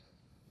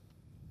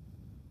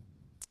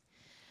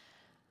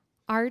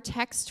Our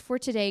text for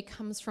today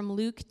comes from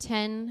Luke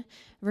 10,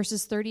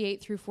 verses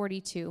 38 through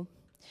 42.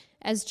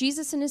 As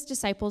Jesus and his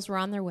disciples were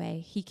on their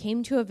way, he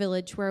came to a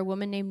village where a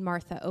woman named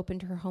Martha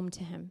opened her home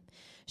to him.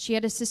 She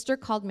had a sister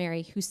called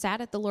Mary who sat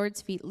at the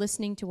Lord's feet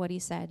listening to what he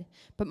said.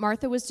 But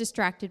Martha was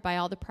distracted by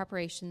all the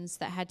preparations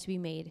that had to be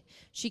made.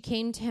 She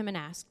came to him and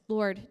asked,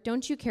 "Lord,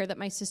 don't you care that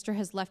my sister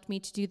has left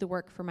me to do the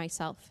work for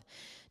myself?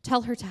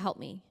 Tell her to help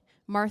me."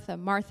 "Martha,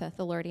 Martha,"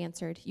 the Lord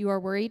answered, "you are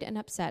worried and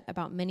upset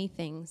about many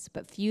things,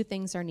 but few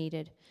things are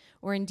needed,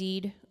 or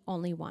indeed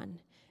only one.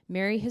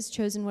 Mary has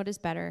chosen what is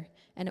better,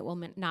 and it will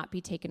not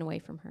be taken away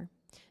from her."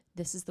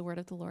 This is the word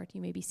of the Lord.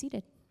 You may be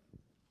seated.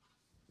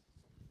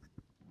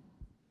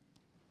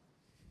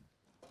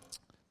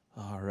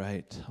 All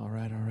right.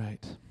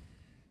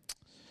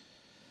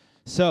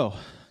 So,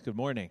 good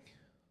morning.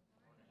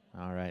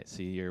 All right,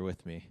 see, you're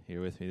with me.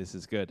 This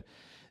is good.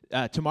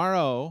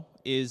 Tomorrow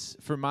is,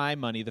 for my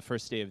money, the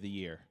first day of the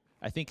year.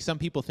 I think some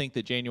people think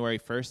that January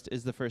 1st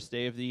is the first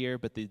day of the year,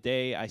 but the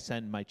day I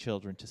send my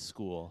children to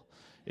school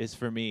is,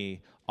 for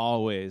me,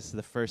 always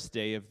the first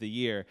day of the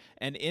year.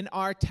 And in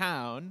our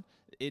town,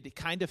 it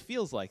kind of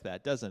feels like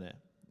that, doesn't it?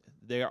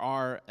 There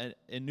are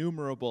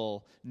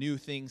innumerable new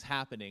things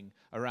happening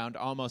around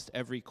almost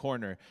every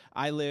corner.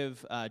 I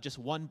live just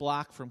one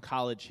block from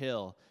College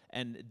Hill,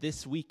 and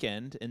this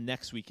weekend and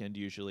next weekend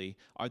usually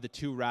are the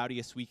two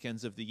rowdiest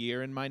weekends of the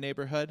year in my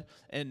neighborhood.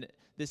 And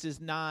this is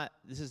not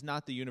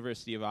the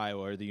University of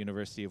Iowa or the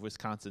University of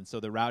Wisconsin, so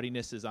the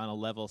rowdiness is on a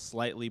level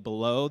slightly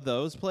below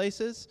those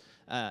places.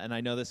 And I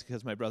know this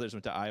because my brothers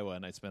went to Iowa,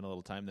 and I spent a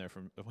little time there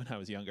from when I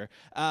was younger.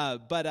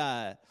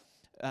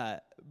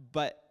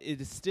 But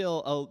it is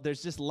still,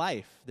 there's just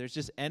life. There's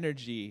just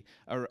energy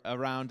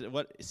around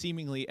what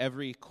seemingly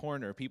every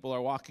corner. People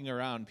are walking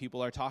around.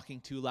 People are talking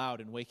too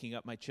loud and waking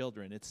up my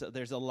children.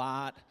 There's a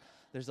lot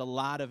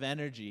of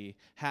energy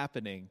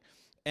happening.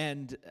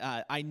 And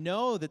I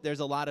know that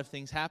there's a lot of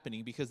things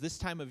happening because this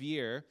time of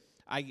year,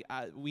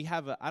 we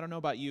have, I don't know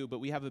about you, but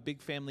we have a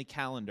big family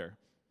calendar.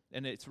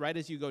 And it's right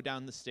as you go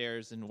down the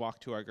stairs and walk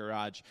to our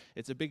garage.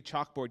 It's a big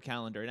chalkboard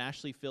calendar, and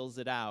Ashley fills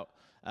it out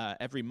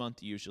every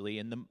month usually.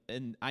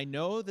 And I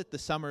know that the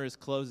summer is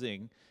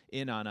closing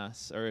in on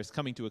us, or is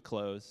coming to a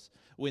close,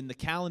 when the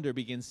calendar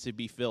begins to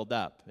be filled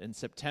up in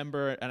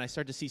September, and I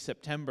start to see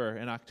September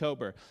and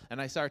October,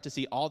 and I start to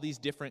see all these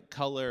different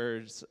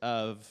colors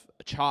of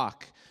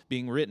chalk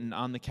being written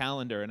on the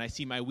calendar, and I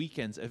see my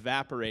weekends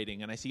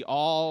evaporating, and I see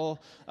all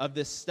of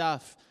this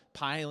stuff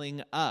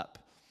piling up.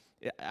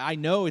 I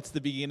know it's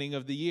the beginning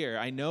of the year.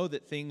 I know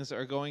that things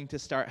are going to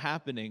start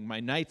happening. My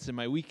nights and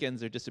my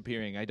weekends are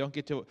disappearing. I don't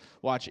get to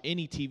watch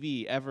any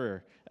TV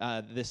ever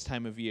this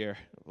time of year,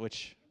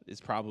 which is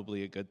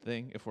probably a good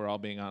thing if we're all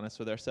being honest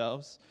with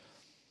ourselves.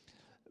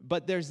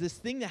 But there's this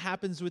thing that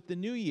happens with the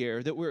new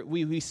year that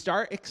we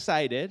start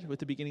excited with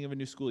the beginning of a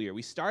new school year.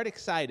 We start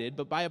excited,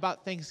 but by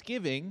about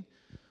Thanksgiving,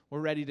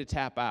 we're ready to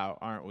tap out,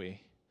 aren't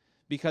we?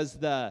 Because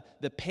the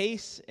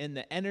pace and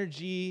the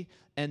energy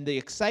and the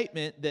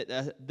excitement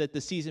that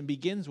the season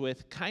begins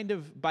with, kind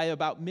of by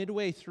about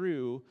midway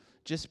through,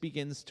 just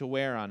begins to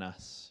wear on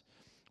us.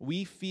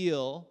 We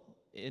feel,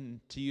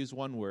 to use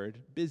one word,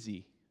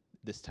 busy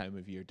this time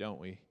of year, don't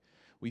we?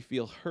 We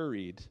feel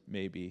hurried,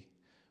 maybe.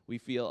 We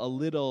feel a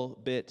little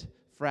bit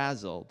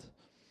frazzled.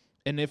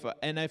 And if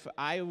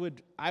I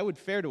would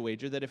fair to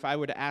wager that if I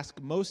were to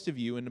ask most of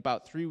you in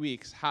about 3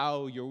 weeks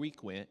how your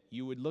week went,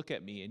 you would look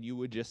at me and you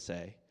would just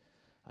say,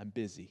 "I'm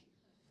busy,"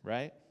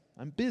 right?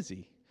 I'm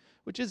busy,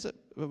 which is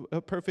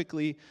a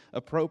perfectly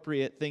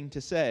appropriate thing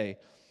to say.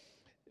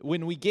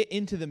 When we get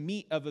into the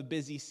meat of a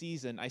busy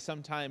season, I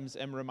sometimes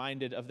am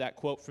reminded of that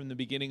quote from the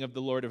beginning of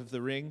The Lord of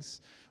the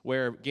Rings,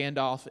 where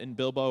Gandalf and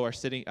Bilbo are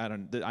sitting.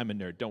 I'm a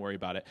nerd, don't worry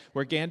about it.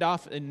 Where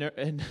Gandalf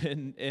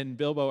and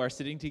Bilbo are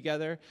sitting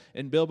together,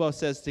 and Bilbo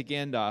says to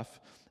Gandalf,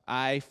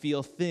 "I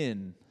feel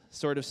thin,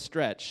 sort of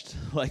stretched,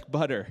 like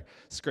butter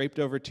scraped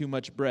over too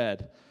much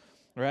bread,"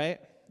 right?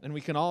 And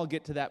we can all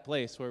get to that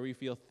place where we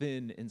feel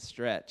thin and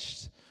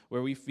stretched,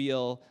 where we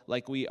feel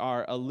like we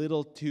are a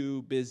little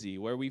too busy,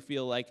 where we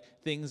feel like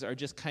things are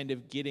just kind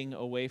of getting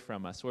away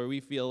from us, where we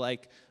feel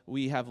like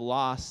we have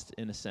lost,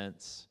 in a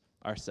sense,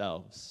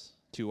 ourselves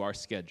to our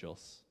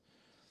schedules.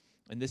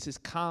 And this is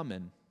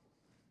common.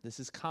 This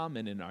is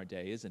common in our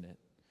day, isn't it?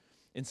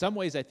 In some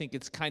ways, I think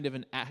it's kind of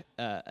an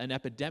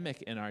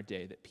epidemic in our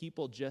day that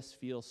people just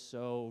feel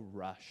so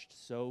rushed,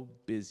 so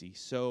busy,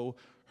 so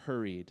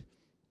hurried.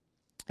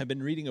 I've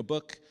been reading a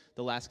book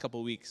the last couple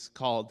of weeks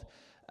called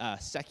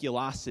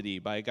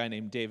Seculosity by a guy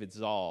named David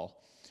Zoll.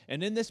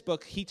 And in this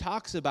book, he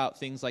talks about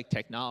things like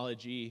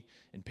technology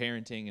and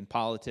parenting and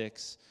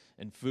politics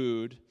and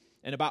food,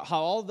 and about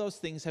how all those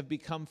things have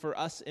become for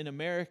us in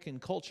American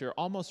culture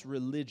almost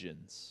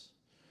religions.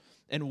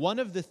 And one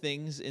of the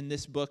things in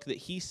this book that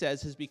he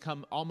says has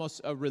become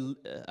almost a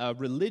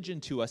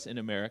religion to us in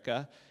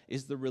America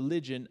is the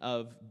religion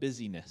of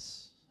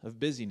busyness,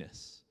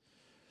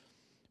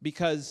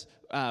 Because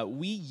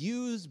we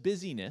use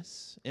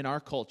busyness in our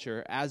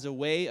culture as a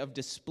way of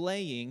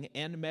displaying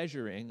and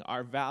measuring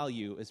our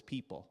value as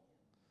people,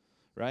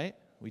 right?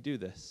 We do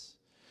this.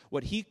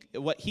 what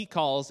he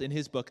calls in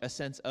his book a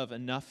sense of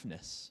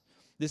enoughness.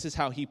 This is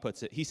how he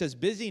puts it. He says,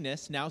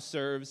 busyness now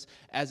serves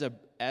as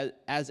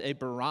a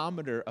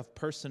barometer of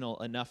personal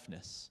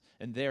enoughness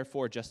and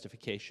therefore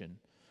justification.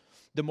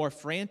 The more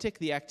frantic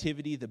the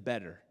activity, the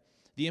better.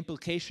 The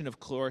implication, of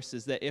course,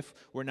 is that if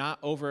we're not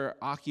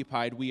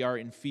over-occupied, we are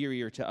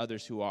inferior to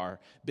others who are.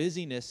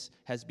 Busyness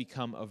has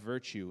become a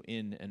virtue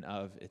in and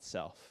of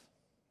itself,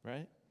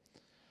 right?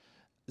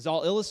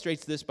 Zoll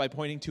illustrates this by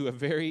pointing to a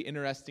very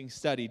interesting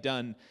study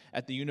done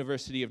at the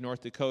University of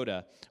North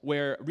Dakota,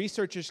 where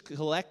researchers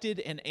collected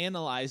and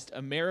analyzed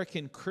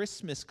American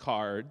Christmas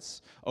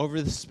cards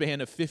over the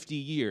span of 50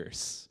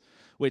 years,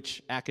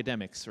 which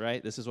academics,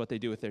 right? This is what they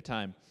do with their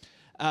time.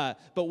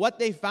 But what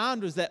they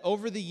found was that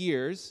over the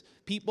years,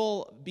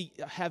 people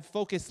have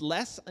focused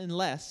less and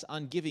less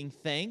on giving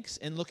thanks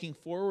and looking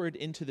forward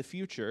into the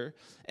future,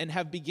 and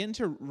have begun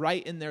to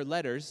write in their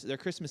letters, their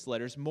Christmas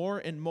letters, more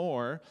and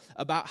more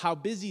about how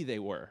busy they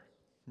were,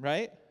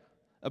 right?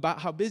 About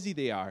how busy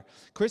they are.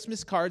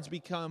 Christmas cards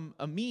become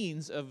a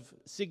means of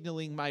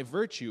signaling my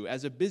virtue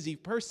as a busy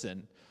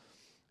person.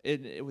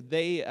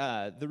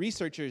 The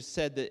researchers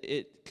said that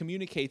it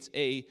communicates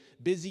a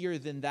busier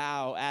than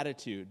thou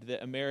attitude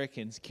that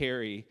Americans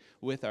carry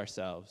with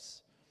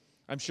ourselves.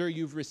 I'm sure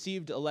you've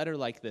received a letter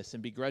like this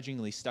and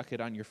begrudgingly stuck it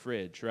on your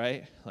fridge,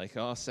 right? Like,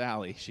 oh,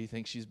 Sally, she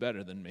thinks she's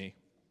better than me.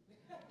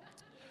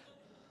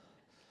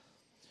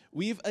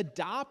 We've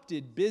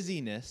adopted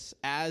busyness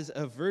as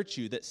a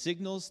virtue that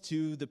signals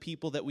to the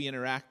people that we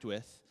interact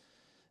with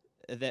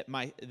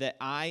that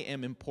I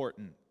am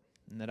important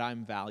and that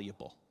I'm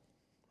valuable.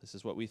 This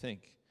is what we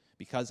think,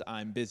 because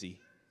I'm busy.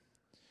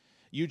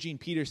 Eugene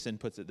Peterson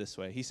puts it this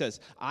way. He says,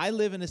 I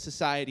live in a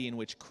society in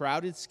which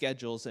crowded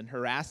schedules and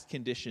harassed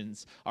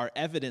conditions are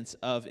evidence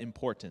of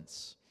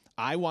importance.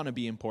 I want to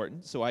be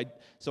important, so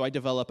I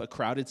develop a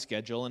crowded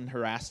schedule and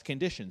harassed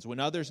conditions. When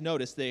others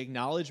notice, they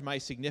acknowledge my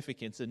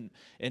significance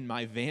and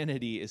my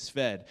vanity is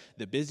fed.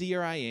 The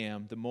busier I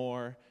am, the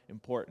more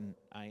important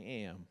I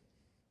am.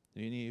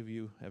 Do any of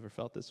you ever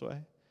felt this way?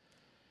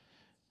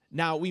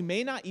 Now, we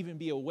may not even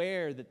be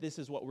aware that this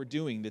is what we're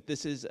doing, that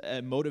this is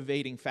a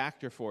motivating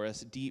factor for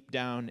us deep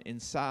down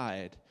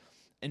inside.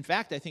 In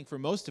fact, I think for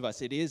most of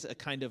us, it is a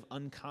kind of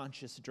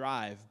unconscious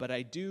drive, but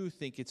I do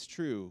think it's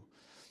true.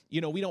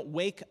 You know, we don't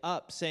wake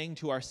up saying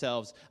to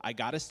ourselves, I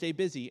got to stay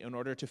busy in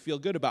order to feel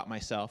good about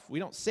myself. We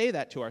don't say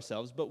that to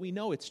ourselves, but we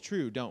know it's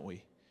true, don't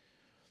we?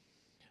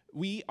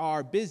 We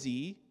are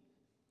busy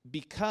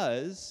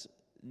because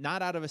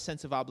not out of a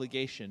sense of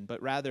obligation, but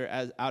rather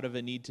out of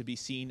a need to be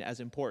seen as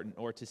important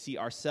or to see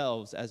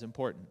ourselves as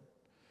important.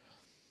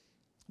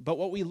 But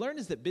what we learn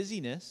is that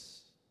busyness,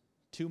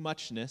 too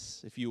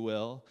muchness, if you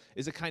will,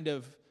 is a kind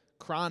of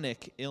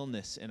chronic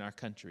illness in our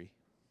country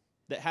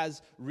that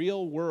has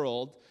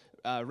real-world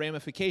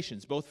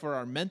ramifications, both for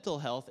our mental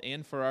health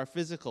and for our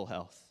physical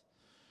health.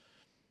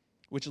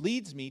 Which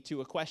leads me to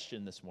a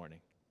question this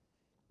morning.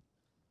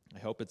 I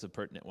hope it's a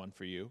pertinent one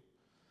for you.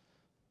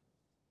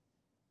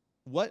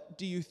 What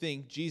do you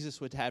think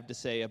Jesus would have to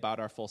say about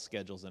our full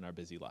schedules and our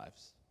busy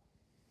lives?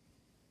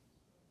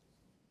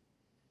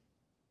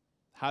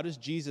 How does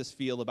Jesus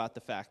feel about the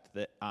fact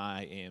that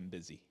I am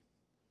busy?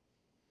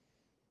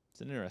 It's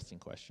an interesting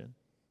question.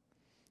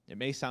 It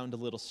may sound a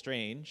little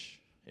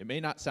strange. It may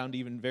not sound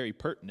even very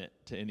pertinent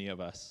to any of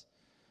us.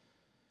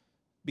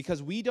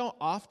 Because we don't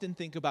often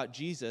think about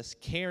Jesus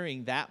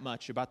caring that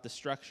much about the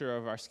structure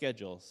of our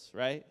schedules,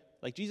 right?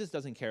 Like, Jesus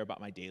doesn't care about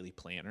my daily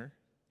planner.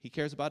 He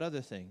cares about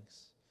other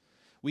things.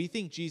 We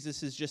think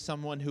Jesus is just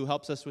someone who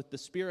helps us with the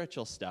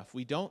spiritual stuff.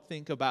 We don't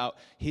think about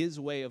his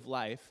way of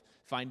life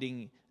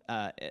finding,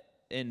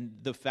 and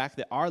the fact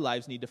that our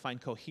lives need to find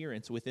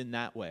coherence within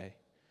that way.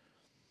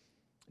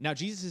 Now,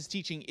 Jesus'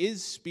 teaching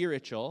is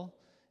spiritual,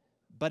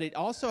 but it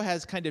also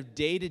has kind of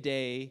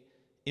day-to-day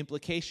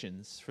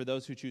implications for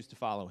those who choose to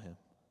follow him.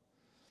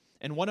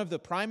 And one of the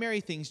primary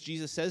things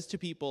Jesus says to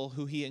people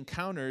who he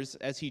encounters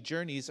as he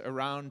journeys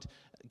around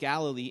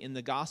Galilee in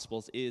the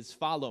Gospels is,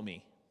 follow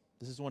me.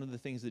 This is one of the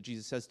things that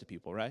Jesus says to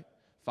people, right?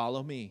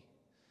 Follow me.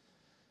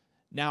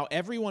 Now,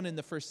 everyone in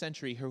the first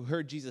century who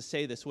heard Jesus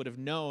say this would have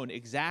known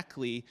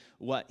exactly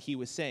what he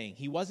was saying.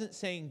 He wasn't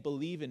saying,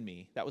 believe in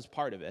me. That was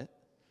part of it.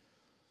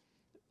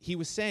 He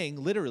was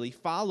saying, literally,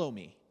 follow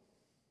me.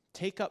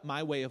 Take up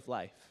my way of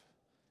life.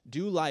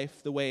 Do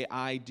life the way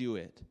I do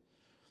it.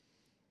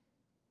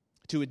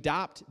 To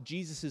adopt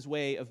Jesus'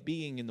 way of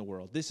being in the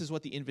world. This is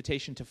what the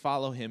invitation to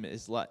follow him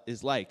is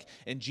like.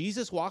 And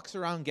Jesus walks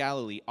around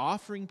Galilee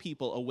offering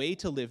people a way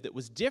to live that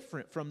was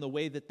different from the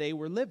way that they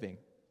were living,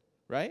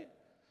 right?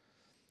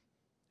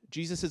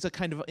 Jesus is a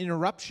kind of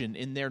interruption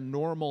in their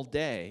normal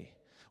day.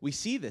 We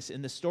see this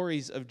in the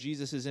stories of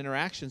Jesus'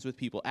 interactions with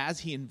people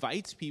as he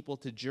invites people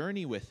to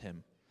journey with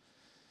him.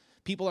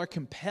 People are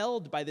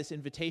compelled by this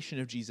invitation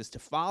of Jesus to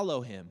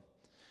follow him.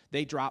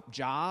 They drop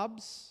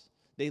jobs.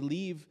 They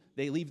leave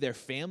their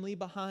family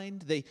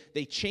behind.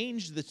 They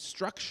change the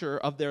structure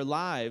of their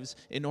lives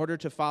in order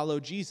to follow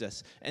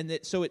Jesus.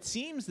 So it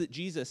seems that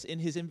Jesus, in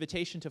his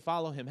invitation to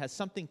follow him, has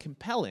something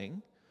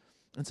compelling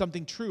and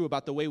something true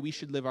about the way we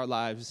should live our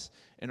lives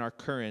in our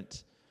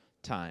current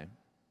time.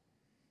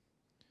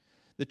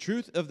 The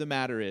truth of the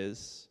matter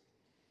is,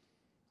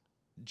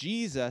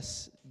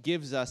 Jesus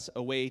gives us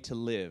a way to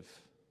live.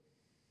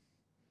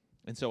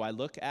 And so I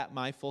look at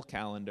my full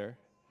calendar,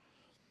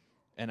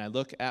 and I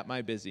look at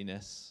my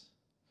busyness,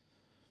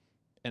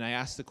 and I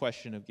ask the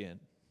question again,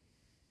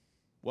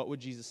 what would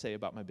Jesus say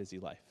about my busy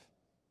life?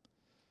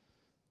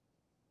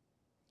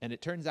 And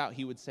it turns out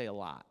he would say a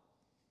lot,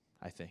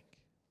 I think.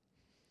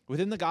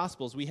 Within the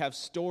Gospels, we have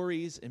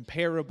stories and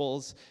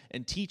parables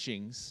and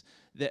teachings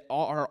that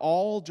are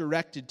all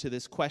directed to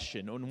this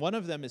question. And one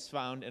of them is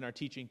found in our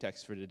teaching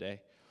text for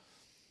today.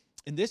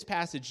 In this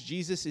passage,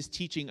 Jesus is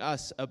teaching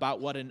us about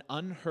what an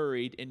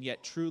unhurried and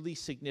yet truly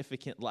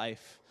significant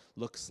life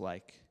looks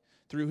like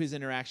through his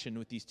interaction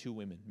with these two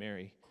women,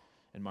 Mary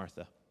and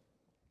Martha.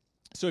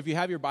 So if you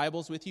have your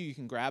Bibles with you, you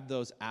can grab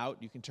those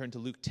out. You can turn to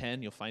Luke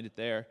 10. You'll find it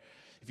there.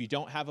 If you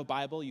don't have a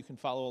Bible, you can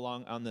follow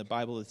along on the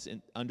Bible that's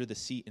under the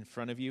seat in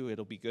front of you.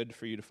 It'll be good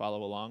for you to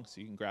follow along, so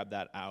you can grab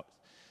that out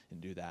and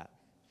do that.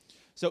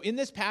 So in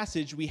this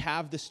passage, we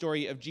have the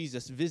story of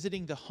Jesus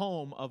visiting the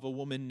home of a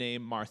woman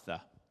named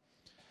Martha.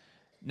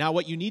 Now,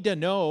 what you need to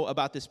know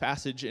about this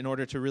passage in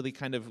order to really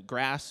kind of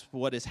grasp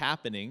what is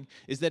happening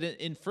is that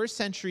in first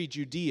century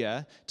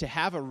Judea, to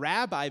have a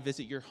rabbi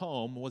visit your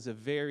home was a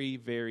very,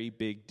 very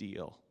big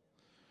deal.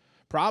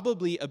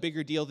 Probably a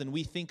bigger deal than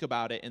we think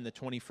about it in the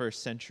 21st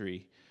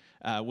century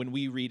when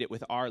we read it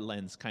with our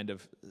lens kind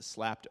of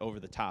slapped over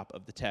the top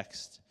of the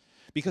text.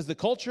 Because the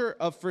culture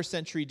of first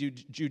century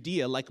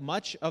Judea, like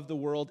much of the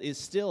world is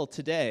still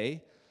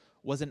today,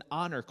 was an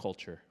honor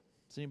culture.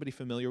 Is anybody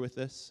familiar with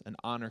this? An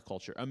honor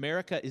culture.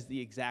 America is the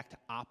exact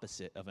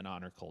opposite of an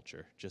honor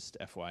culture, just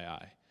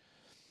FYI.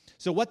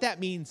 So what that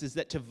means is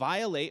that to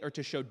violate or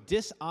to show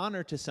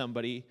dishonor to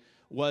somebody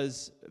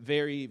was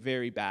very,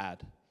 very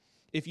bad.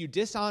 If you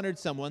dishonored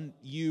someone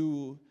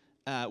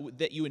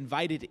that you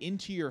invited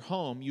into your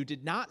home, you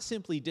did not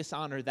simply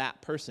dishonor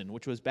that person,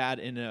 which was bad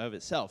in and of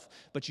itself,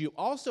 but you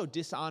also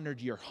dishonored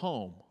your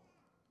home,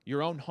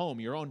 your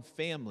own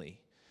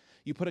family.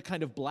 You put a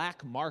kind of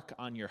black mark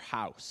on your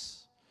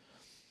house.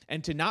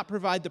 And to not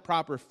provide the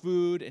proper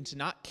food and to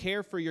not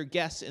care for your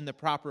guests in the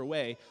proper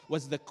way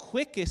was the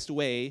quickest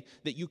way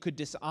that you could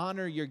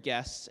dishonor your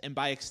guests and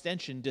by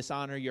extension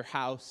dishonor your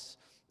house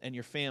and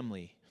your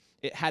family.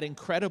 It had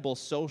incredible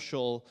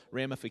social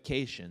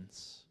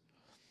ramifications.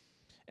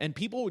 And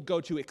people would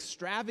go to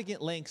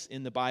extravagant lengths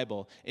in the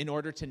Bible in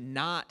order to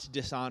not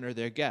dishonor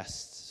their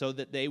guests so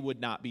that they would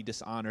not be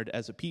dishonored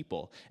as a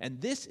people. And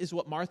this is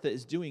what Martha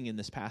is doing in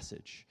this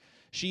passage.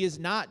 She is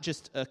not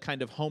just a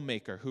kind of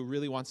homemaker who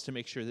really wants to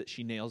make sure that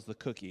she nails the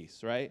cookies,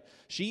 right?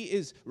 She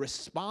is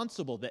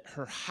responsible that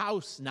her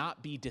house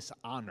not be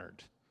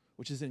dishonored,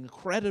 which is an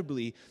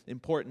incredibly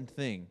important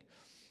thing.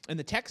 And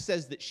the text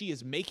says that she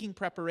is making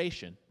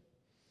preparation.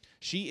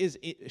 She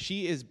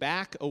is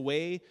back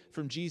away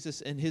from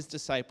Jesus and his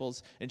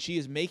disciples, and she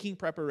is making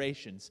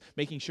preparations,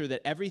 making sure that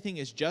everything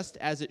is just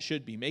as it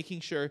should be, making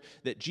sure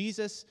that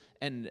Jesus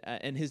and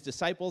his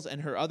disciples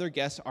and her other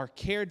guests are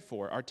cared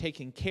for, are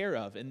taken care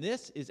of. And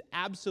this is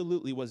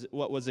absolutely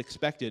what was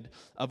expected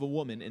of a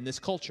woman in this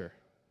culture.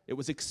 It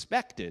was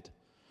expected.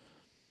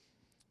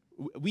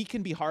 We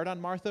can be hard on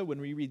Martha when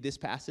we read this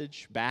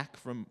passage back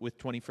with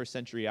 21st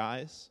century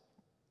eyes.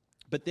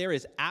 But there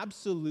is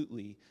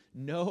absolutely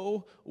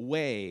no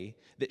way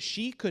that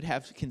she could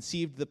have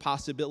conceived the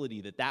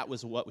possibility that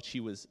was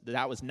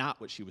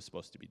not what she was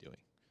supposed to be doing.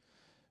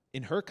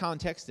 In her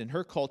context, in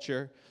her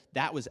culture,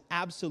 that was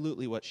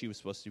absolutely what she was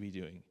supposed to be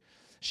doing.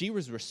 She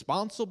was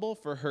responsible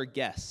for her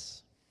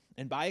guests,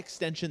 and by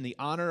extension, the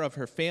honor of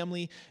her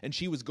family, and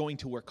she was going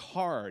to work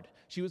hard.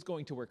 She was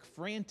going to work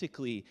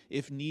frantically,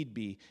 if need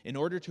be, in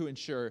order to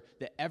ensure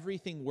that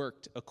everything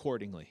worked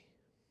accordingly.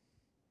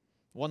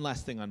 One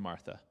last thing on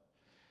Martha.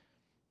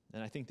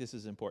 And I think this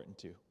is important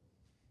too.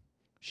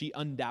 She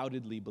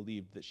undoubtedly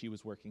believed that she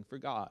was working for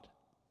God.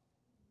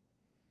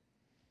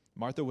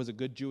 Martha was a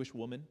good Jewish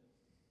woman,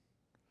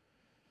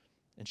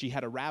 and she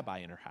had a rabbi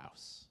in her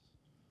house.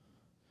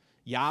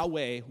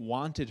 Yahweh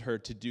wanted her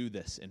to do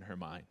this in her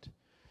mind.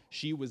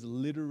 She was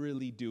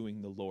literally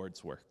doing the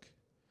Lord's work.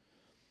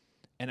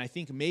 And I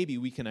think maybe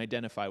we can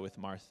identify with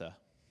Martha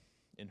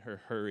in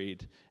her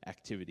hurried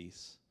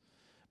activities,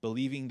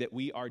 believing that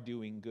we are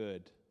doing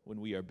good when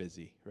we are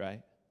busy,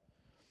 right?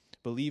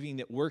 Believing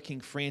that working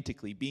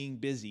frantically, being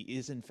busy,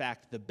 is in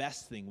fact the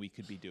best thing we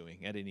could be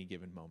doing at any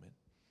given moment.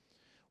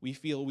 We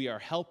feel we are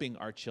helping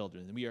our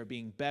children, we are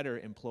being better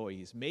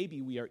employees.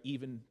 Maybe we are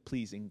even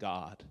pleasing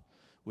God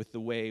with the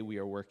way we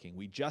are working.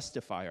 We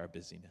justify our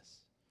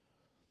busyness.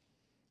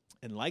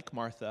 And like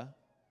Martha,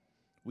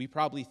 we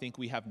probably think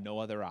we have no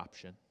other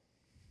option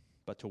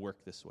but to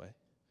work this way.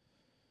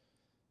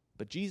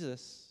 But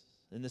Jesus,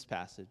 in this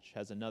passage,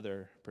 has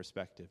another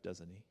perspective,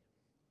 doesn't he?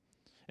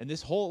 And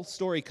this whole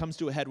story comes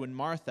to a head when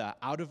Martha,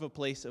 out of a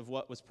place of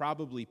what was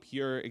probably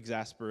pure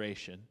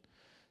exasperation,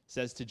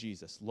 says to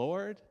Jesus,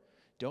 "Lord,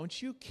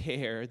 don't you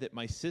care that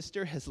my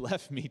sister has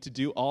left me to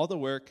do all the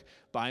work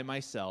by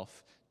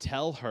myself?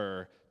 Tell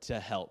her to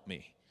help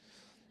me.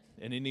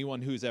 And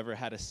anyone who's ever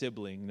had a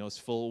sibling knows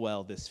full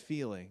well this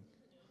feeling.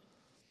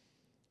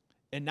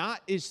 And not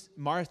is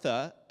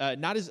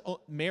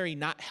Mary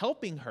not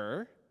helping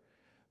her,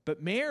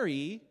 but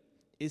Mary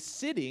is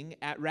sitting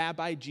at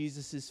Rabbi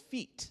Jesus'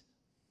 feet.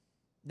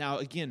 Now,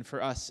 again,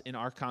 for us in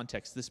our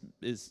context,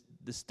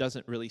 this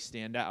doesn't really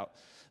stand out.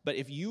 But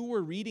if you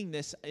were reading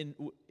this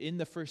in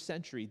the first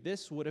century,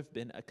 this would have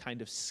been a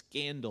kind of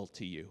scandal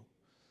to you.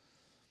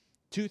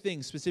 Two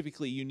things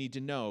specifically you need to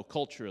know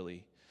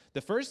culturally. The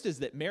first is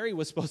that Mary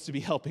was supposed to be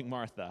helping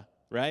Martha,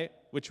 right?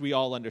 Which we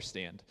all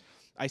understand.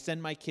 I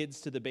send my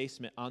kids to the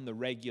basement on the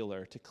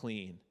regular to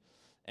clean,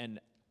 and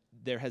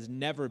there has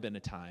never been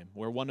a time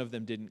where one of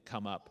them didn't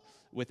come up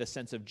with a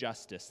sense of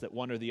justice that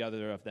one or the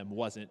other of them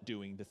wasn't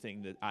doing the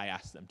thing that I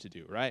asked them to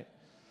do, right?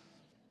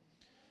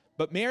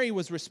 But Mary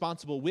was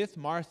responsible with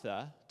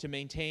Martha to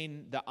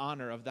maintain the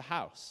honor of the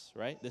house,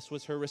 right? This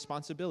was her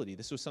responsibility.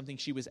 This was something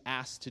she was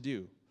asked to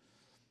do,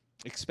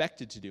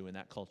 expected to do in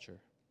that culture.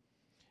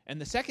 And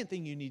the second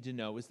thing you need to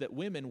know is that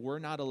women were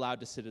not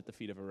allowed to sit at the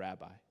feet of a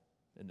rabbi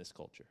in this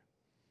culture.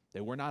 They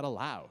were not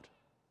allowed.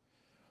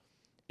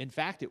 In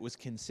fact, it was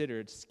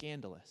considered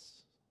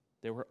scandalous.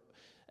 There were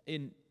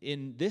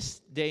in this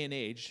day and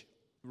age,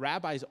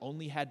 rabbis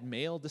only had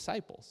male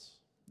disciples.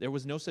 There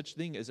was no such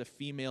thing as a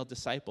female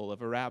disciple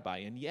of a rabbi,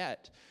 and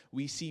yet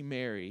we see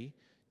Mary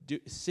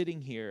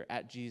sitting here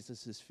at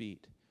Jesus'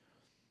 feet.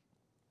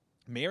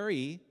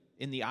 Mary,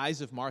 in the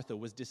eyes of Martha,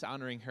 was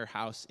dishonoring her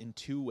house in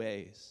two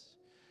ways.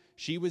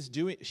 She was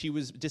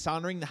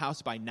dishonoring the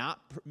house by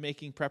not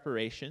making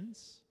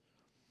preparations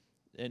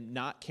and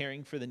not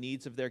caring for the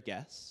needs of their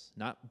guests,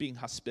 not being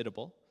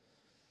hospitable.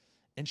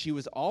 And she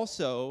was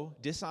also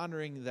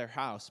dishonoring their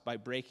house by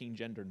breaking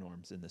gender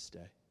norms in this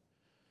day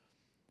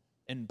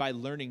and by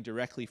learning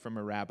directly from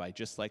a rabbi,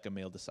 just like a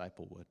male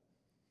disciple would.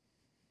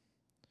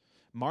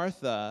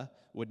 Martha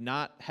would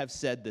not have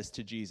said this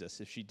to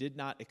Jesus if she did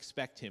not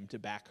expect him to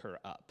back her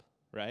up,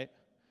 right?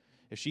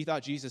 If she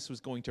thought Jesus was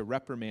going to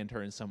reprimand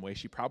her in some way,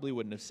 she probably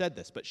wouldn't have said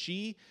this. But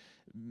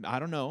I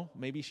don't know,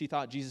 maybe she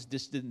thought Jesus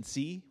just didn't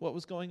see what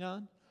was going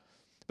on.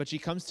 But she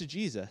comes to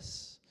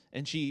Jesus,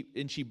 and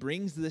she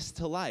brings this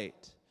to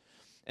light.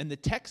 And the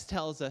text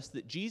tells us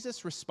that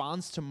Jesus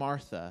responds to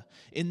Martha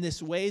in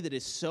this way that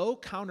is so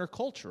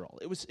countercultural.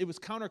 It was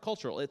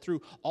countercultural. It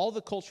threw all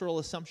the cultural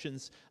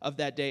assumptions of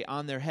that day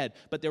on their head.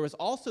 But there was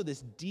also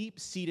this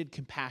deep-seated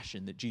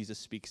compassion that Jesus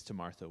speaks to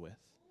Martha with.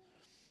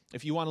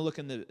 If you want to look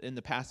in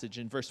the passage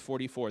in verse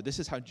 44, this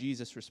is how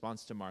Jesus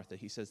responds to Martha.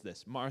 He says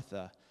this,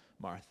 "Martha,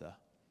 Martha,"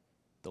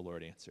 the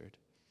Lord answered,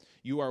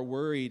 "you are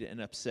worried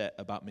and upset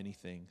about many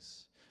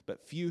things,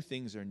 but few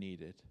things are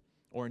needed,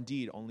 or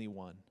indeed only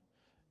one.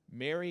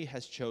 Mary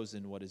has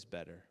chosen what is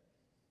better,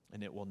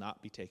 and it will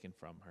not be taken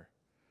from her."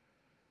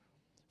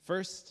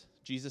 First,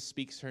 Jesus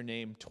speaks her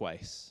name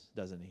twice,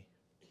 doesn't he?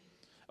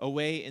 A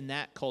way in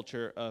that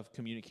culture of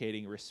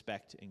communicating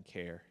respect and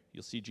care.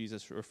 You'll see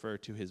Jesus refer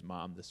to his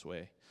mom this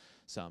way,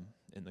 some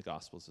in the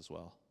Gospels as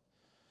well.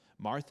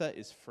 Martha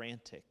is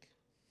frantic.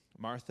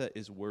 Martha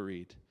is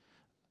worried,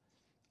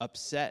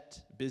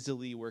 upset,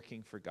 busily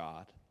working for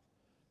God.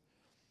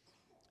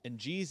 And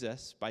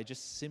Jesus, by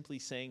just simply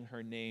saying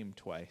her name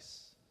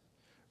twice,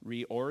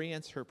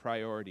 reorients her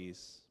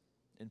priorities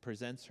and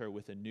presents her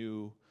with a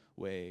new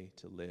way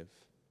to live.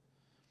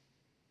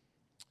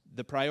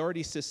 The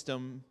priority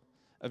system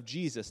of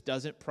Jesus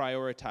doesn't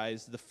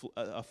prioritize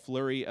a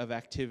flurry of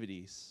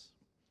activities.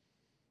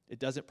 It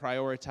doesn't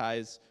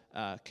prioritize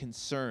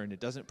concern. It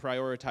doesn't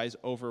prioritize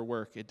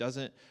overwork. It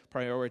doesn't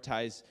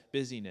prioritize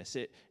busyness.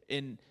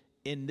 In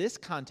this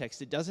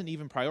context, it doesn't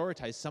even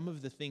prioritize some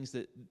of the things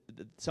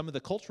some of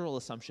the cultural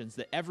assumptions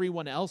that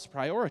everyone else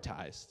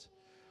prioritized.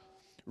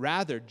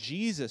 Rather,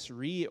 Jesus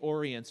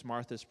reorients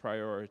Martha's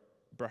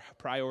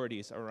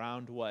priorities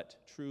around what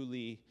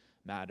truly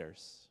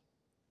matters.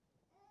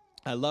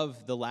 I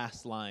love the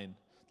last line,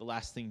 the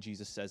last thing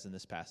Jesus says in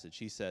this passage.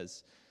 He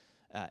says,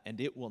 and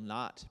it will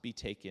not be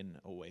taken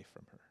away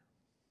from her.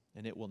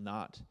 And it will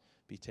not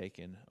be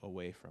taken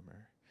away from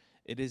her.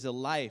 It is a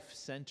life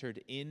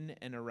centered in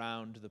and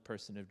around the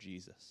person of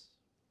Jesus.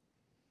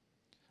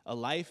 A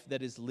life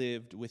that is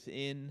lived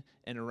within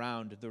and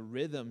around the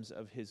rhythms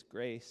of his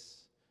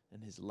grace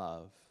and his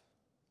love.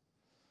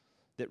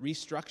 That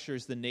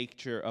restructures the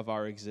nature of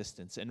our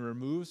existence and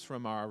removes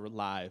from our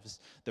lives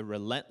the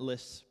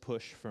relentless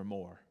push for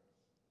more.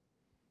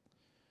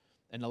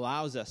 And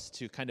allows us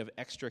to kind of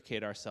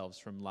extricate ourselves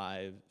from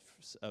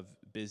lives of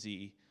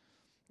busy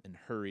and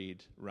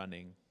hurried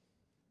running.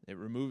 It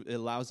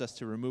allows us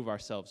to remove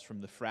ourselves from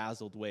the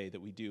frazzled way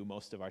that we do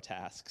most of our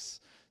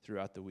tasks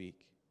throughout the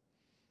week.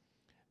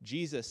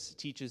 Jesus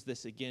teaches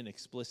this again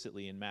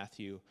explicitly in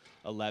Matthew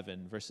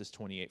 11, verses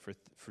 28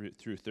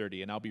 through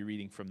 30, and I'll be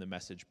reading from the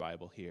Message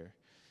Bible here.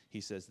 He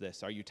says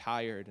this, "Are you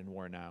tired and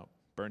worn out,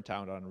 burnt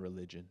out on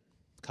religion?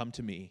 Come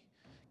to me,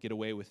 get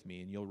away with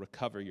me, and you'll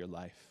recover your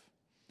life.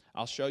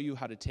 I'll show you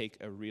how to take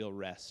a real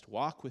rest.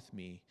 Walk with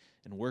me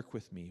and work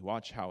with me.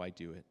 Watch how I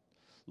do it.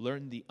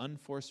 Learn the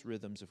unforced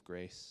rhythms of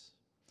grace.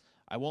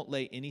 I won't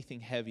lay anything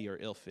heavy or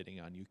ill-fitting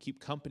on you. Keep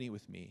company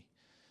with me,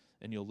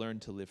 and you'll learn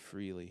to live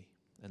freely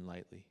and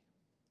lightly.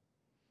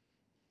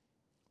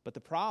 But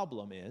the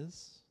problem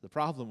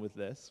with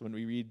this, when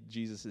we read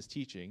Jesus'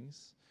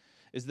 teachings,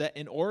 is that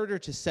in order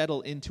to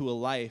settle into a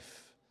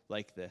life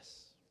like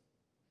this,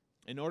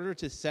 in order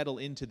to settle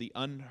into the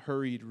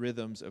unhurried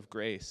rhythms of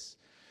grace,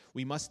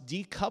 we must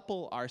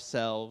decouple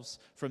ourselves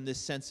from this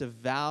sense of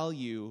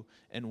value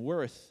and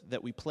worth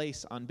that we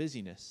place on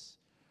busyness.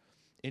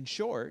 In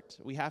short,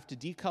 we have to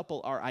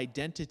decouple our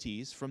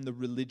identities from the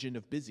religion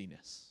of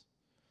busyness,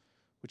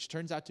 which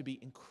turns out to be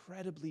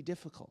incredibly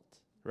difficult,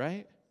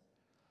 right?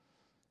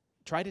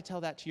 Try to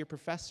tell that to your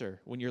professor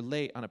when you're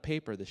late on a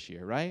paper this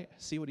year, right?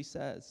 See what he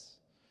says.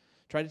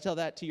 Try to tell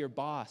that to your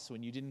boss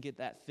when you didn't get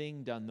that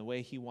thing done the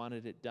way he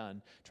wanted it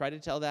done. Try to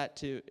tell that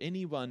to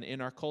anyone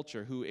in our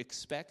culture who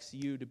expects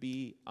you to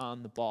be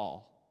on the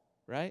ball,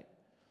 right?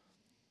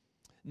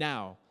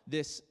 Now,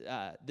 this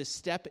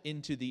step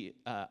into the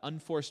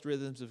unforced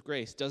rhythms of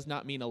grace does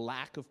not mean a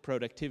lack of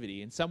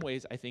productivity. In some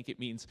ways, I think it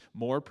means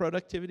more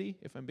productivity,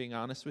 if I'm being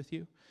honest with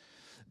you.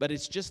 But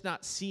it's just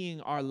not seeing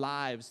our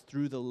lives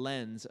through the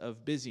lens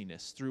of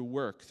busyness, through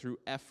work, through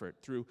effort,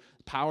 through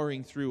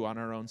powering through on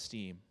our own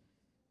steam.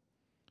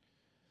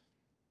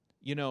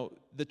 You know,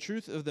 the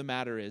truth of the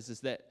matter is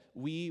that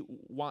we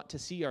want to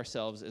see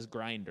ourselves as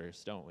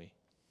grinders, don't we?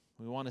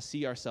 We want to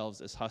see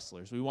ourselves as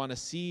hustlers. We want to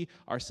see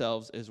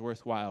ourselves as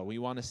worthwhile. We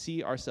want to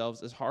see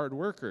ourselves as hard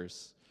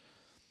workers.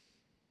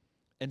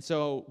 And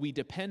so we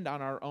depend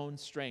on our own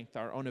strength,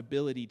 our own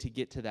ability to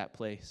get to that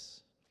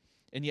place.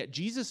 And yet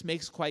Jesus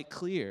makes quite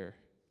clear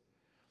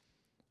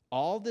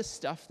all this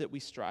stuff that we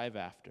strive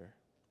after,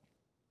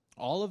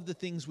 all of the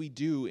things we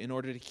do in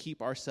order to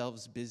keep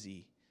ourselves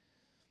busy,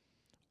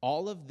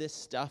 all of this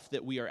stuff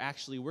that we are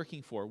actually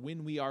working for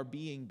when we are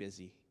being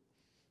busy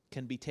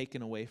can be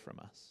taken away from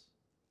us.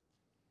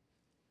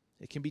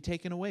 It can be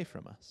taken away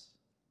from us.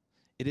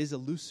 It is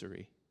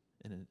illusory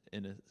in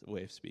a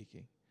way of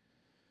speaking.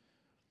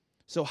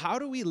 So how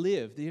do we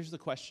live? Here's the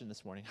question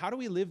this morning. How do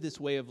we live this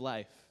way of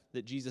life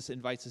that Jesus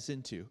invites us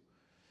into?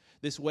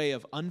 This way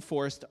of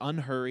unforced,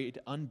 unhurried,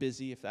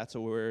 unbusy, if that's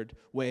a word,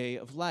 way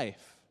of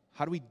life.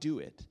 How do we do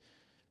it?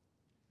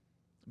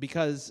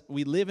 Because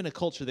we live in a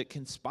culture that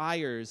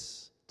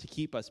conspires to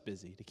keep us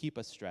busy, to keep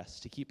us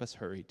stressed, to keep us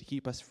hurried, to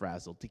keep us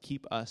frazzled, to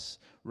keep us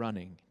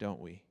running, don't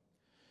we?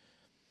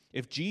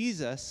 If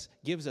Jesus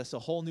gives us a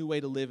whole new way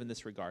to live in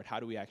this regard,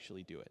 how do we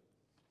actually do it?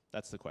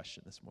 That's the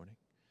question this morning.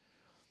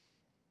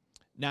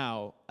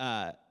 Now,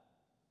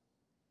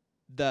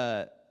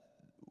 the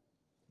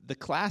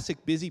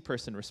classic busy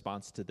person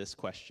response to this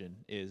question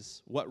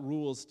is, what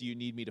rules do you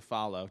need me to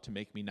follow to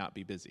make me not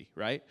be busy,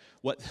 right?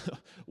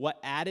 What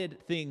added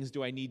things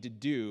do I need to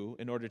do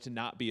in order to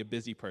not be a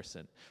busy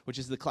person? Which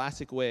is the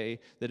classic way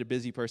that a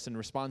busy person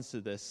responds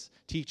to this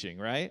teaching,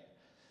 right?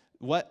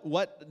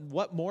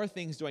 What more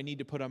things do I need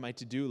to put on my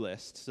to-do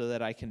list so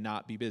that I can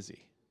not be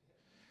busy?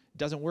 It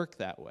doesn't work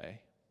that way.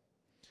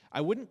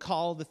 I wouldn't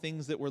call the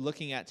things that we're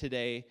looking at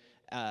today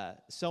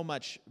so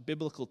much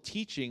biblical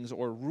teachings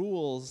or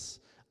rules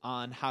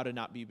on how to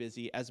not be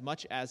busy as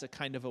much as a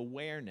kind of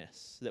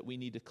awareness that we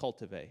need to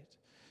cultivate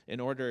in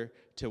order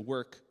to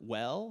work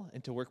well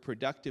and to work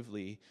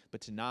productively,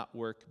 but to not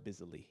work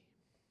busily.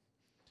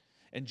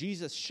 And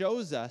Jesus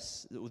shows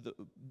us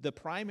the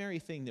primary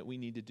thing that we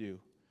need to do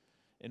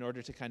in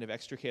order to kind of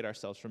extricate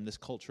ourselves from this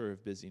culture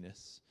of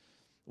busyness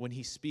when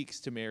he speaks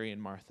to Mary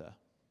and Martha.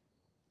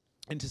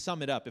 And to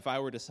sum it up, if I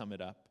were to sum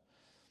it up,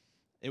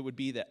 it would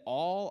be that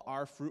all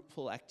our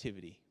fruitful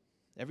activity,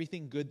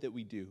 everything good that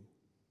we do,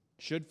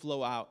 should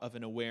flow out of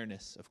an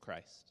awareness of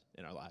Christ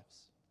in our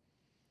lives.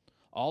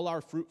 All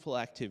our fruitful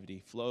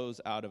activity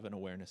flows out of an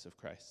awareness of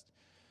Christ.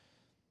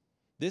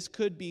 This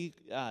could be,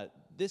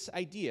 this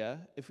idea,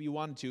 if you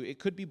wanted to, it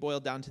could be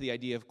boiled down to the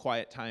idea of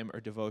quiet time or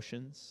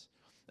devotions,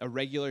 a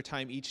regular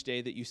time each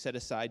day that you set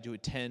aside to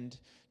attend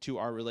to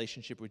our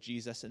relationship with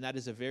Jesus, and that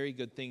is a very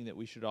good thing that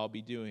we should all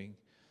be doing.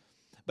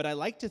 But I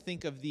like to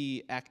think of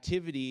the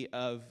activity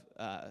of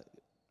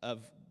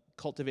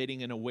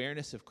cultivating an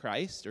awareness of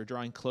Christ or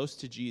drawing close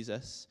to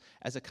Jesus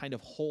as a kind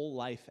of whole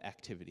life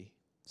activity,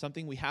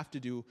 something we have to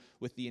do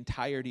with the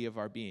entirety of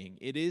our being.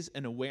 It is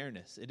an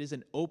awareness. It is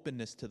an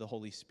openness to the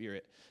Holy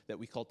Spirit that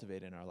we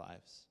cultivate in our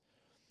lives.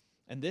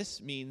 And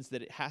this means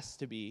that it has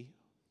to be,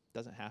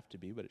 doesn't have to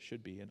be, but it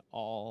should be an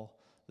all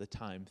the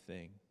time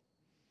thing.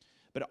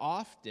 But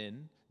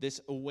often,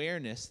 this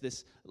awareness,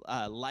 this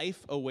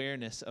life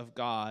awareness of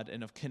God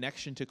and of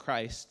connection to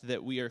Christ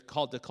that we are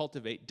called to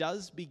cultivate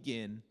does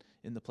begin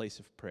in the place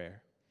of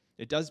prayer.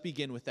 It does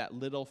begin with that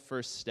little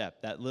first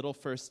step, that little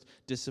first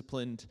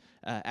disciplined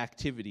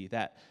activity,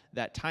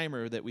 that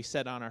timer that we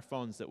set on our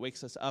phones that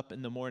wakes us up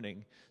in the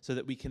morning so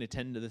that we can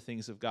attend to the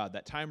things of God.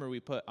 That timer we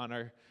put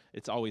on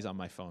it's always on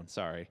my phone,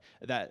 sorry.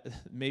 That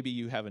maybe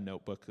you have a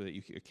notebook,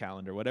 a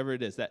calendar, whatever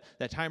it is,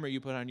 that timer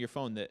you put on your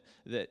phone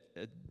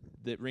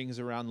that rings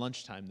around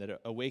lunchtime, that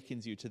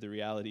awakens you to the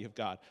reality of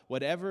God.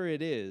 Whatever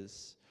it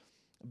is,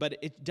 but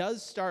it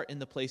does start in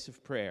the place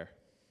of prayer.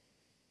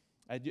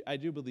 I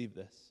do believe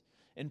this.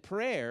 And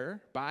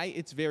prayer, by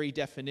its very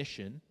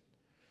definition,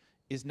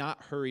 is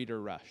not hurried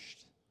or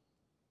rushed.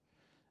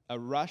 A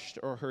rushed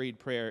or hurried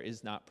prayer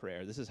is not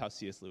prayer. This is how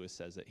C.S. Lewis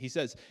says it. He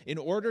says, in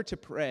order to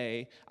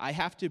pray, I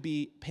have to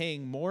be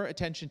paying more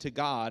attention to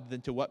God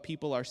than to what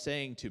people are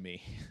saying to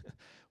me,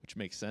 which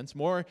makes sense.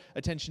 More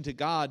attention to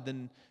God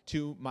than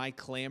to my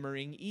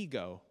clamoring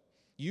ego.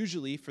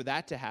 Usually, for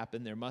that to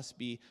happen, there must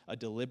be a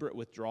deliberate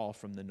withdrawal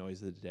from the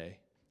noise of the day,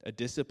 a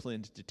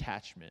disciplined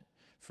detachment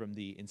from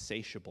the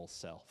insatiable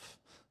self,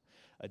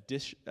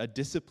 a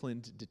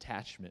disciplined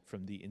detachment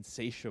from the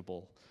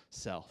insatiable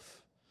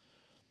self.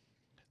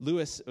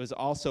 Lewis was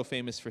also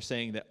famous for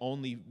saying that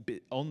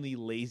only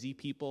lazy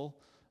people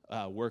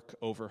work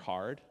over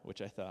hard,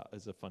 which I thought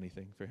was a funny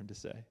thing for him to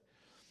say.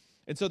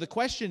 And so the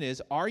question is,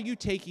 are you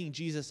taking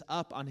Jesus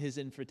up on his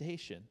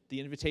invitation, the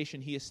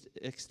invitation he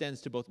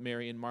extends to both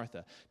Mary and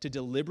Martha, to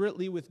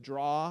deliberately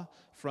withdraw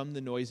from the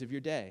noise of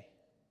your day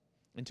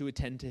and to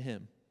attend to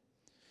him?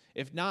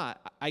 If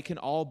not, I can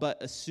all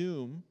but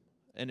assume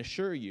and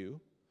assure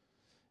you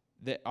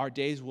that our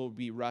days will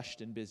be rushed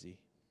and busy.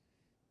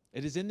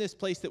 It is in this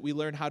place that we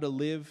learn how to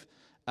live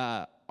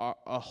a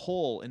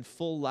whole and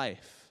full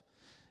life.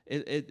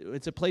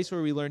 It's a place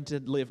where we learn to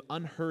live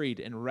unhurried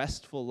and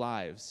restful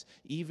lives,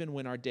 even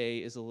when our day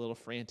is a little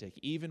frantic,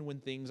 even when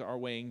things are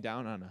weighing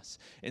down on us.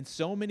 And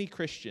so many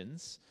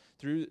Christians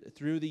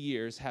through the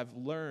years have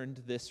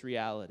learned this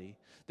reality,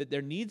 that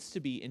there needs to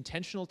be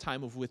intentional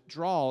time of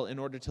withdrawal in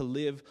order to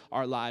live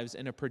our lives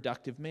in a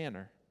productive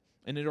manner,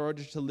 and in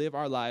order to live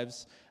our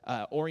lives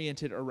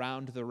oriented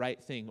around the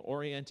right thing,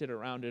 oriented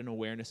around an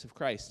awareness of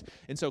Christ.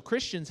 And so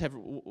Christians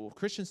through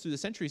the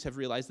centuries have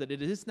realized that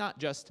it is not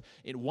just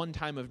in one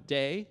time a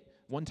day,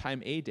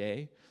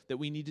 that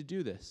we need to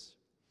do this.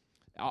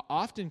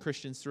 Often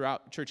Christians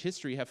throughout church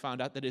history have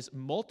found out that it's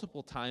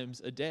multiple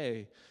times a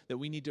day that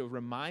we need to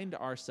remind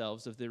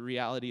ourselves of the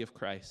reality of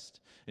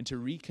Christ and to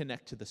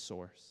reconnect to the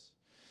source.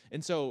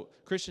 And so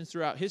Christians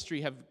throughout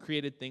history have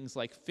created things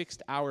like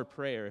fixed hour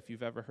prayer, if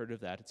you've ever heard of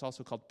that. It's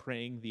also called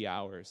praying the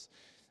hours.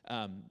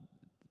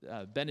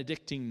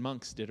 Benedictine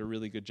monks did a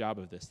really good job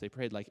of this. They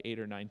prayed like 8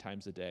 or 9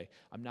 times a day.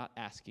 I'm not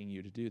asking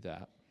you to do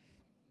that.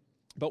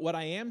 But what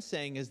I am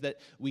saying is that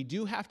we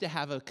do have to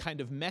have a kind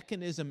of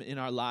mechanism in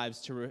our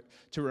lives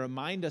to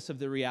remind us of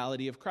the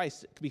reality of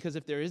Christ. Because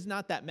if there is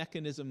not that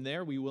mechanism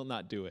there, we will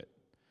not do it.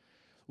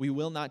 We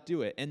will not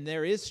do it. And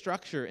there is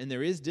structure and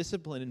there is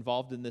discipline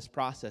involved in this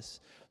process,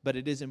 but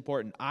it is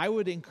important. I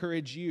would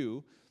encourage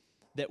you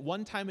that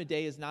one time a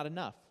day is not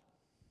enough.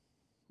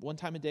 One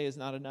time a day is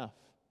not enough.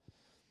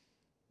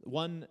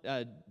 One,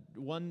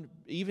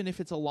 even if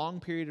it's a long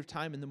period of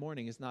time in the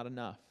morning, is not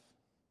enough.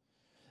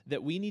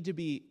 That we need to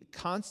be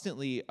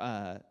constantly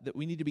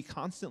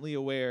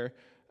aware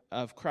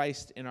of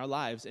Christ in our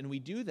lives, and we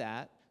do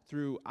that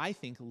through, I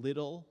think,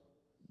 little,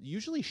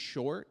 usually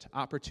short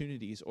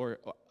opportunities or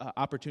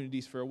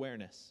opportunities for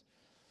awareness.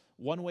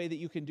 One way that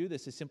you can do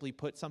this is simply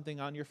put something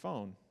on your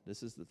phone.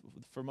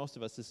 For most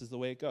of us, this is the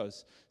way it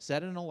goes.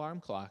 Set an alarm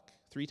clock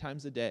 3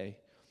 times a day,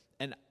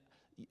 and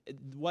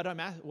what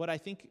I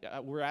think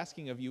we're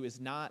asking of you is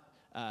not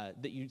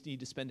that you need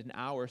to spend an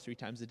hour 3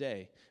 times a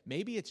day.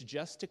 Maybe it's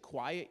just to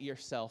quiet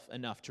yourself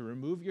enough, to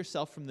remove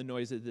yourself from the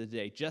noise of the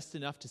day, just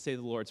enough to say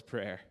the Lord's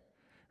Prayer,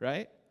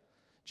 right?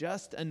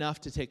 Just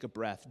enough to take a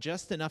breath,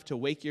 just enough to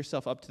wake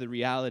yourself up to the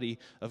reality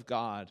of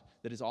God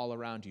that is all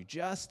around you,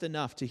 just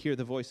enough to hear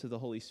the voice of the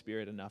Holy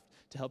Spirit, enough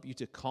to help you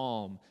to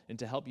calm and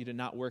to help you to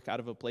not work out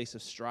of a place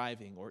of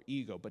striving or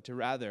ego, but to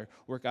rather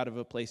work out of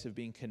a place of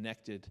being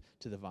connected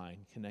to the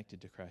vine,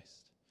 connected to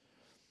Christ.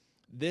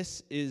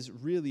 This is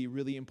really,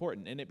 really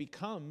important. And it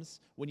becomes,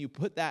 when you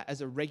put that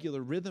as a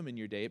regular rhythm in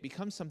your day, it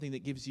becomes something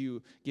that gives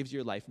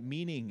your life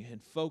meaning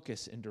and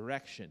focus and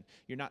direction.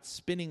 You're not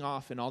spinning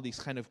off in all these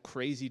kind of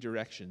crazy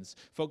directions,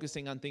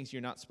 focusing on things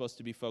you're not supposed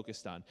to be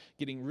focused on,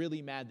 getting really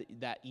mad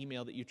that that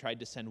email that you tried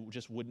to send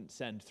just wouldn't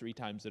send 3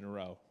 times in a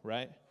row,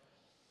 right?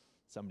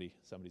 Somebody's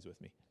with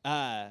me.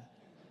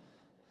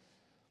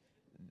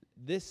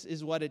 This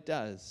is what it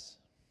does.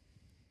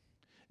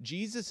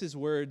 Jesus'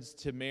 words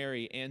to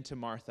Mary and to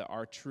Martha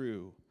are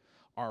true.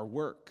 Our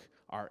work,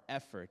 our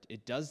effort,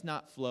 it does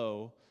not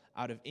flow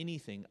out of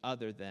anything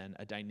other than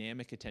a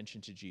dynamic attention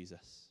to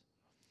Jesus.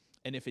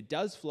 And if it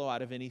does flow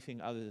out of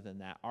anything other than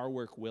that, our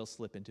work will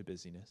slip into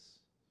busyness.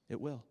 It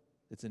will.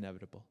 It's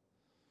inevitable.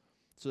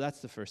 So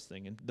that's the first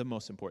thing and the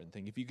most important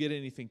thing. If you get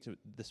anything to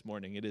this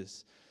morning, it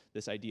is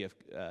this idea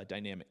of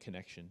dynamic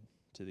connection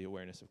to the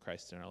awareness of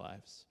Christ in our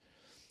lives.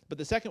 But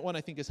the second one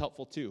I think is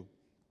helpful too.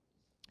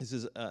 This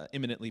is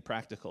eminently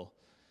practical.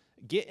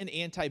 Get an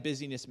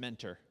anti-busyness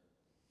mentor.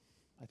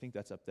 I think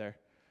that's up there.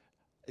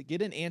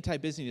 Get an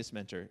anti-busyness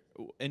mentor.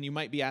 And you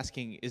might be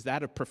asking, is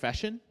that a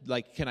profession?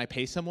 Like, can I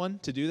pay someone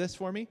to do this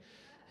for me?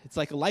 It's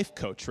like a life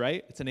coach,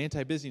 right? It's an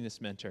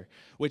anti-busyness mentor,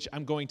 which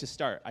I'm going to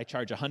start. I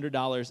charge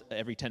 $100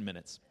 every 10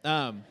 minutes.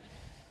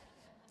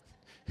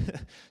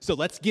 So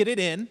let's get it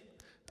in.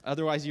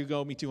 Otherwise, you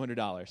owe me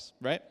 $200,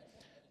 right?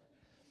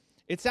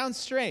 It sounds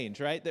strange,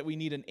 right, that we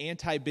need an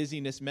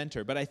anti-busyness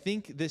mentor, but I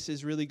think this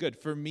is really good.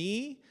 For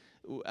me,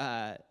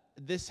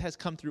 this has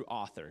come through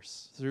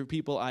authors, through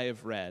people I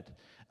have read.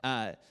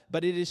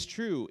 But it is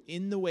true,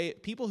 in the way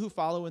people who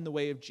follow in the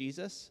way of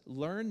Jesus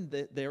learn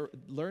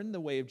the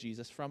way of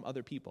Jesus from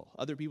other people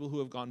who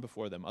have gone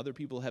before them, other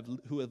people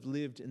who have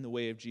lived in the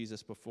way of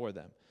Jesus before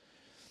them.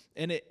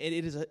 And it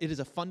is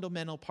a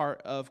fundamental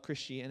part of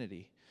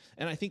Christianity.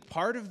 And I think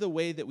part of the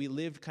way that we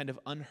live kind of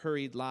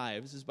unhurried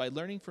lives is by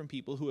learning from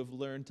people who have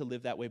learned to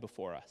live that way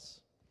before us.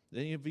 Does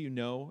any of you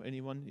know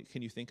anyone?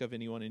 Can you think of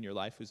anyone in your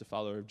life who's a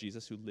follower of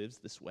Jesus who lives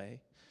this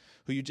way?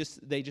 They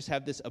just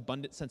have this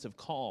abundant sense of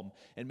calm.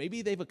 And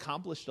maybe they've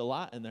accomplished a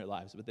lot in their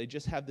lives, but they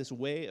just have this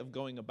way of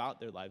going about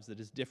their lives that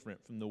is different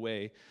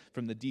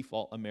from the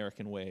default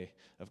American way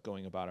of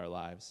going about our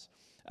lives.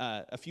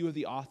 A few of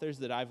the authors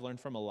that I've learned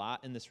from a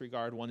lot in this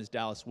regard, one is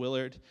Dallas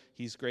Willard.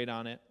 He's great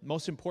on it.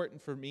 Most important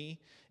for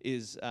me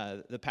is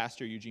the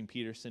pastor Eugene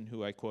Peterson,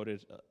 who I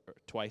quoted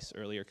twice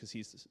earlier because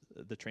he's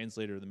the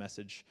translator of the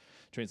Message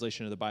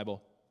translation of the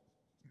Bible.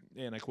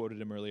 And I quoted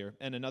him earlier.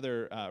 And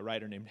another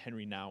writer named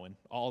Henry Nouwen,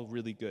 all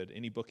really good.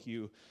 Any book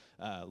you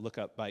look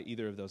up by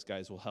either of those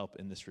guys will help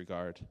in this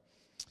regard.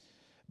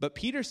 But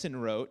Peterson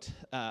wrote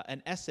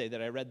an essay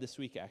that I read this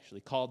week,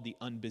 actually, called The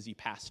Unbusy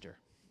Pastor,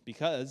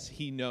 because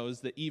he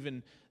knows that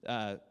even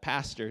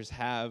pastors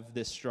have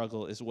this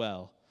struggle as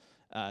well,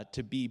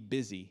 to be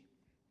busy.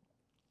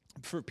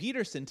 For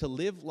Peterson, to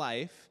live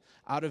life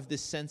out of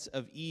this sense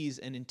of ease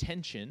and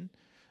intention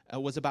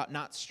was about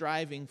not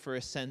striving for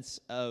a sense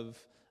of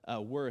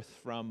worth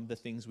from the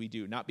things we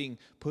do, not being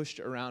pushed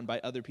around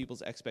by other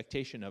people's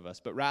expectation of us,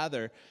 but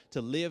rather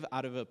to live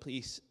out of a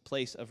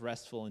place of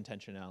restful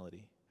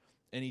intentionality.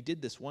 And he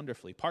did this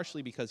wonderfully,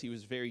 partially because he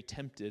was very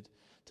tempted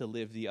to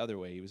live the other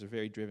way. He was a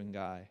very driven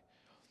guy.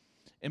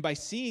 And by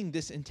seeing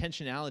this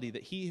intentionality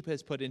that he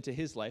has put into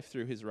his life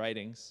through his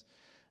writings,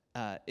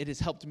 it has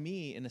helped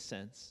me, in a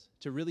sense,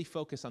 to really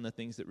focus on the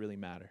things that really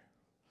matter.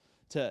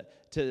 To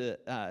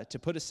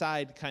put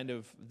aside kind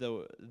of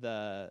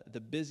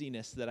the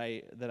busyness that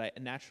I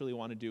naturally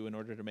want to do in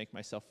order to make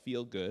myself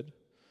feel good,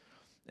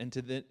 and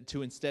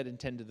to instead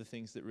attend to the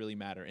things that really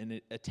matter, and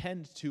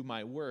attend to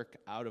my work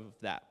out of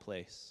that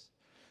place.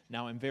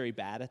 Now, I'm very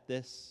bad at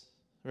this,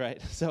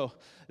 right? So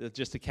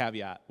just a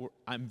caveat,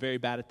 I'm very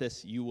bad at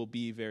this. You will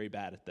be very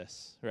bad at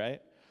this,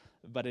 right?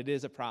 But it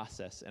is a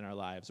process in our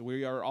lives.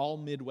 We are all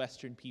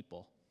Midwestern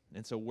people,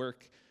 and so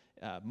work,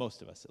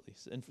 most of us at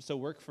least, and so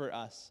work for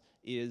us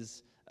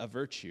is a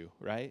virtue,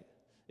 right?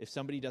 If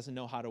somebody doesn't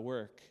know how to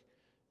work,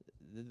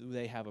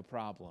 they have a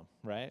problem,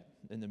 right,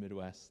 in the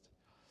Midwest.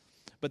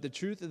 But the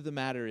truth of the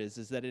matter is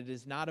that it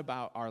is not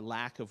about our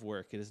lack of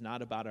work. It is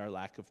not about our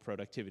lack of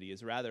productivity.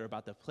 It's rather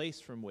about the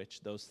place from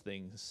which those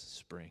things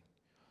spring.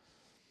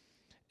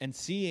 And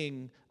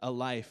seeing a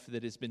life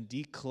that has been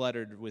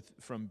decluttered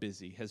from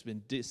busy, has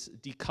been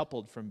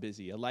decoupled from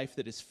busy, a life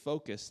that is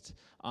focused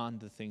on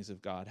the things of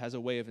God, has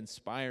a way of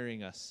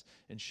inspiring us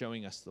and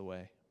showing us the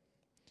way.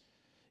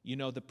 You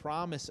know, the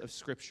promise of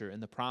Scripture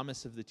and the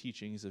promise of the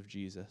teachings of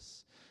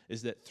Jesus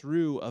is that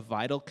through a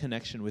vital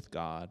connection with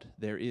God,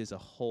 there is a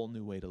whole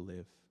new way to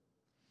live.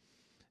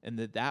 And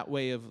that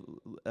way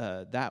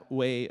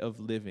of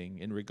living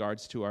in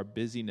regards to our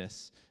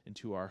busyness and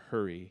to our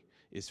hurry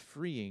is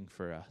freeing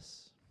for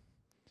us.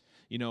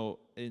 You know,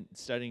 in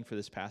studying for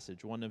this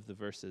passage, one of the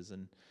verses,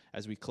 and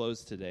as we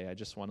close today, I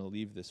just want to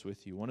leave this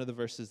with you. One of the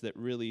verses that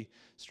really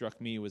struck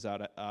me was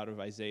out of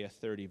Isaiah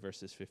 30,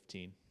 verses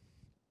 15.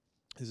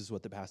 This is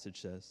what the passage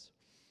says.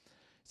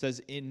 It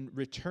says, "In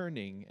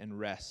returning and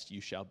rest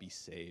you shall be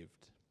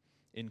saved.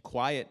 In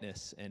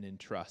quietness and in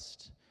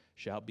trust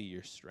shall be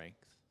your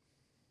strength."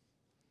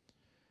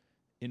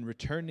 In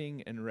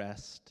returning and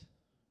rest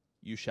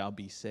you shall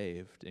be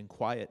saved. In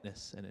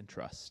quietness and in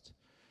trust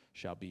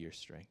shall be your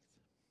strength.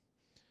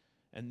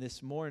 And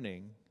this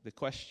morning, the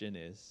question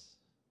is,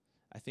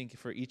 I think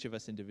for each of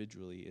us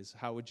individually, is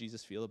how would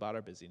Jesus feel about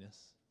our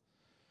busyness?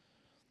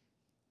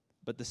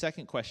 But the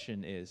second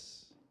question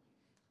is,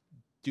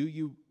 do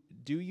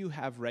you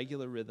have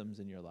regular rhythms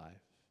in your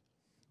life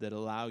that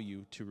allow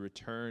you to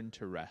return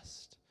to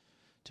rest,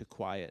 to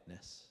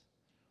quietness,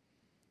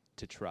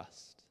 to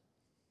trust?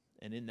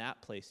 And in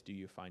that place, do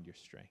you find your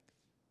strength?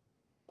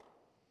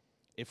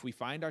 If we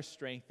find our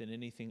strength in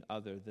anything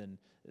other than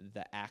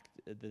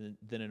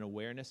than an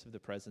awareness of the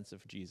presence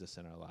of Jesus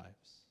in our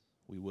lives,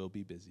 we will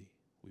be busy,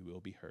 we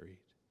will be hurried.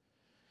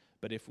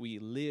 But if we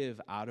live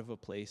out of a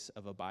place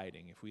of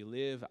abiding, if we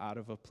live out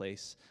of a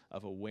place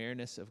of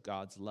awareness of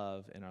God's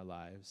love in our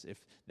lives,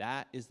 if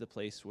that is the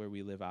place where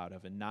we live out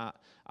of and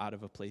not out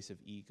of a place of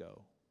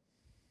ego,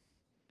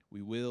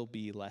 we will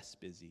be less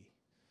busy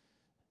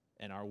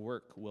and our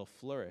work will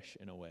flourish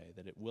in a way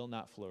that it will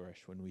not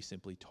flourish when we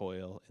simply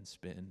toil and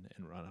spin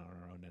and run on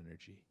our own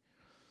energy.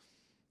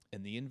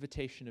 And the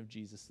invitation of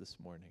Jesus this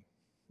morning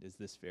is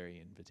this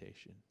very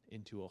invitation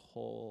into a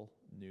whole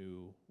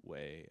new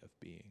way of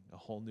being, a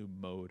whole new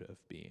mode of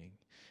being.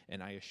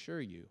 And I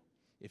assure you,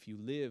 if you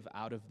live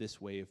out of this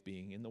way of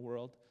being in the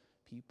world,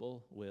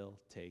 people will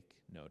take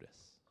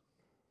notice.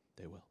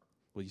 They will.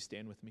 Will you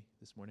stand with me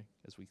this morning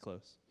as we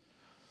close?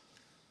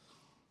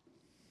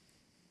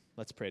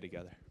 Let's pray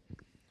together.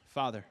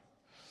 Father,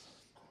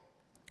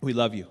 we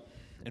love you,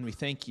 and we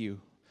thank you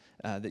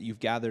that you've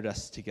gathered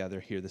us together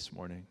here this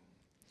morning.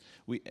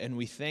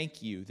 We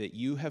thank you that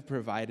you have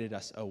provided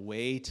us a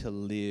way to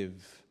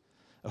live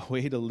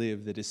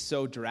that is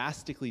so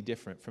drastically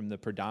different from the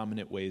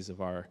predominant ways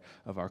of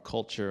our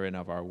culture and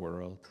of our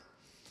world.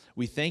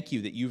 We thank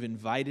you that you've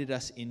invited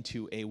us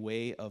into a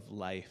way of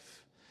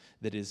life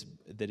that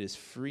is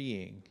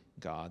freeing,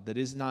 God, that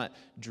is not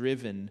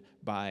driven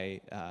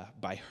by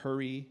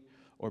hurry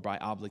or by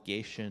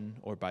obligation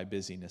or by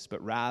busyness,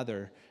 but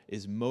rather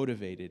is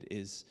motivated,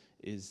 is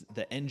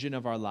the engine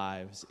of our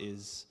lives,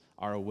 is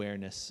our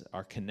awareness,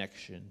 our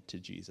connection to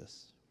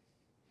Jesus.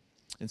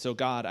 And so,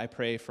 God, I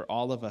pray for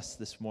all of us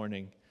this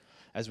morning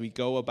as we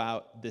go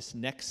about this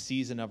next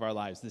season of our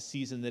lives, this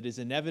season that is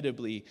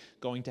inevitably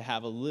going to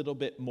have a little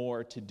bit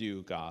more to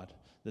do, God,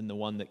 than the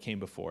one that came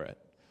before it.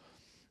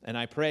 And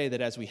I pray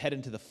that as we head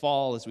into the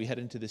fall, as we head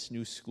into this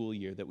new school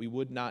year, that we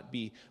would not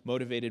be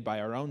motivated by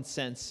our own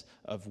sense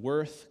of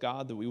worth,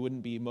 God, that we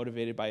wouldn't be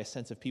motivated by a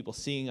sense of people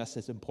seeing us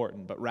as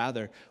important, but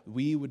rather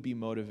we would be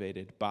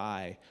motivated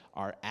by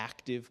our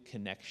active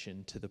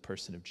connection to the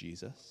person of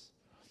Jesus,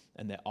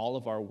 and that all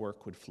of our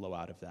work would flow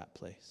out of that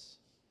place.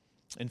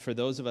 And for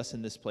those of us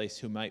in this place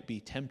who might be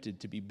tempted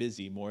to be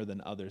busy more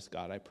than others,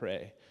 God, I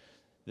pray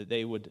that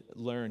they would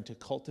learn to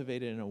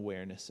cultivate an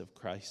awareness of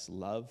Christ's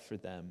love for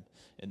them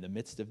in the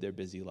midst of their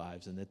busy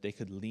lives, and that they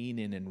could lean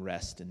in and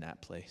rest in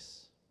that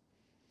place.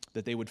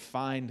 That they would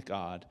find,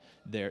 God,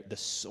 the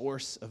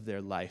source of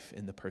their life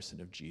in the person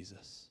of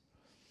Jesus,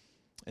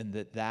 and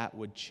that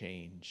would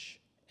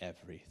change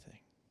everything.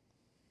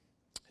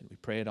 And we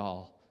pray it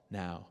all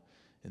now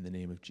in the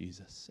name of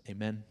Jesus.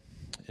 Amen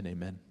and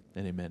amen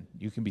and amen.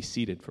 You can be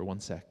seated for 1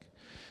 sec.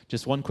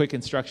 Just one quick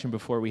instruction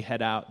before we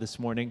head out this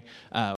morning.